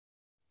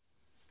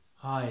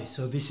Hi,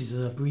 so this is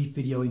a brief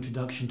video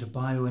introduction to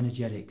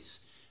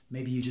bioenergetics.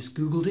 Maybe you just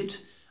Googled it,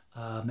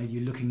 maybe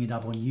you're looking it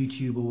up on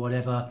YouTube or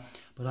whatever,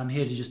 but I'm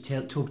here to just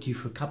talk to you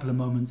for a couple of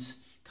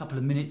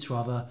minutes,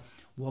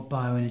 what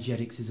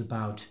bioenergetics is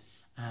about.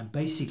 And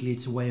basically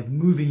it's a way of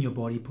moving your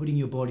body, putting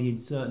your body in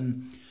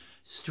certain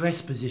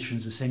stress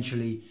positions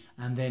essentially,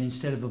 and then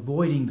instead of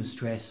avoiding the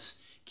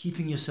stress,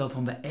 keeping yourself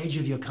on the edge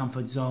of your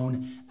comfort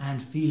zone and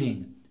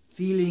feeling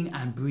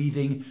and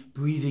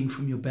breathing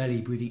from your belly,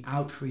 breathing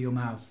out through your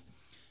mouth.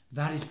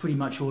 That is pretty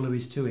much all there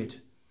is to it.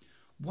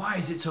 Why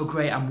is it so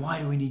great and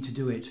why do we need to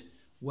do it?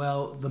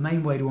 Well, the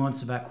main way to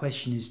answer that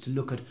question is to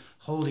look at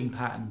holding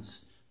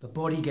patterns. The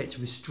body gets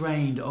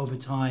restrained over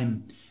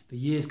time. The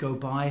years go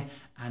by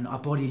and our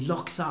body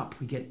locks up.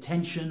 We get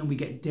tension and we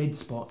get dead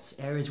spots,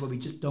 areas where we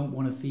just don't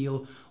want to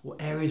feel, or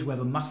areas where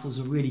the muscles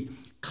are really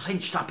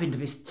clenched up into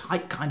this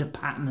tight kind of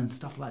pattern and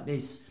stuff like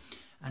this.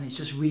 And it's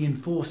just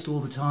reinforced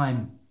all the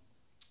time.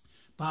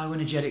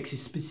 Bioenergetics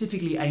is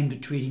specifically aimed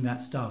at treating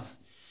that stuff.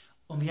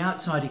 On the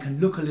outside, it can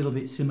look a little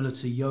bit similar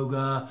to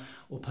yoga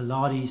or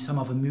Pilates, some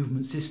other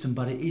movement system,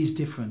 but it is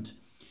different.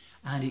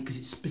 And because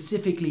it's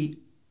specifically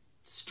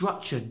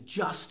structured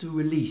just to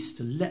release,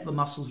 to let the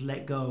muscles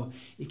let go,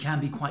 it can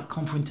be quite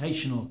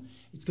confrontational.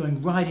 It's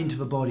going right into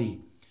the body.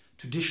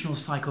 Traditional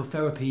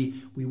psychotherapy,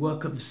 we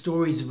work up the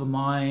stories of the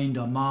mind,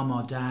 our mom,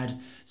 our dad,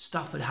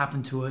 stuff that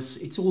happened to us.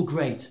 It's all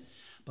great.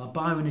 But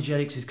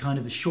bioenergetics is kind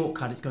of a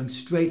shortcut. It's going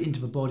straight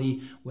into the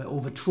body where all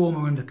the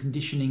trauma and the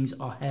conditionings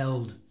are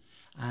held.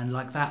 And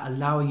like that,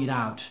 allowing it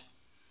out.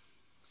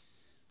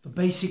 The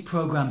basic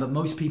program that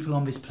most people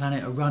on this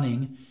planet are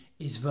running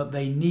is that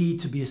they need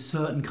to be a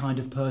certain kind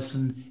of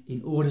person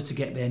in order to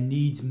get their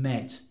needs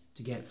met,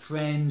 to get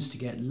friends, to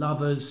get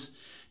lovers,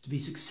 to be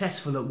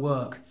successful at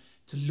work,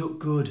 to look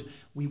good.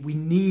 We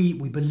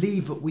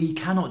believe that we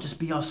cannot just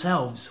be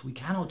ourselves. We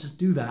cannot just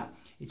do that.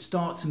 It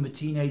starts in the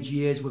teenage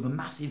years with a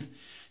massive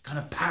kind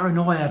of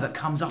paranoia that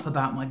comes up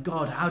about, my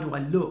God, how do I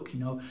look?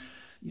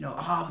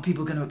 Are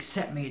people going to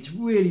accept me? It's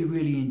really,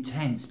 really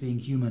intense being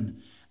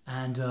human.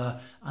 And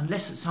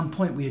unless at some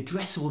point we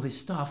address all this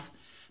stuff,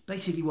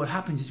 basically what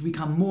happens is we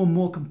become more and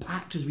more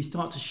compact as we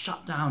start to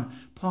shut down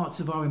parts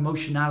of our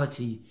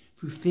emotionality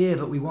through fear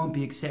that we won't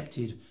be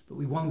accepted, that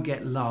we won't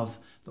get love,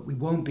 that we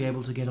won't be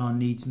able to get our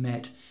needs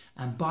met.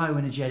 And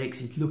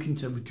bioenergetics is looking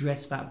to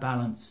redress that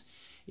balance.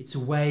 It's a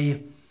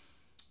way,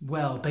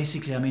 well,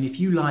 basically, I mean, if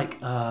you like,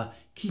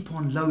 keep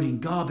on loading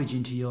garbage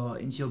into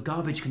your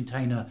garbage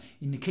container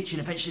in the kitchen,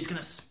 eventually it's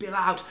going to spill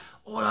out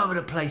all over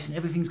the place and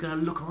everything's going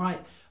to look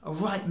a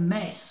right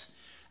mess.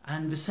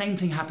 And the same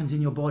thing happens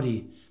in your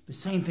body. The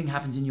same thing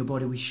happens in your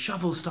body. We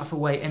shovel stuff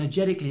away.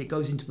 Energetically, it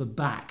goes into the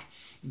back,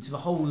 into the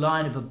whole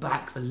line of the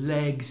back, the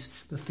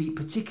legs, the feet,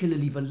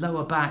 particularly the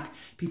lower back.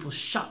 People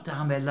shut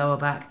down their lower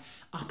back,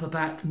 upper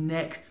back,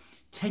 neck,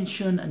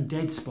 tension and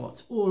dead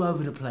spots all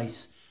over the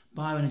place.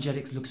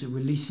 Bioenergetics looks at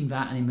releasing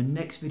that, and in the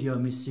next video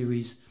in this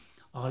series,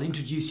 I'll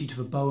introduce you to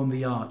the bow and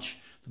the arch,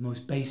 the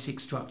most basic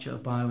structure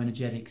of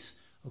bioenergetics.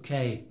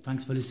 Okay,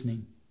 thanks for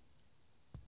listening.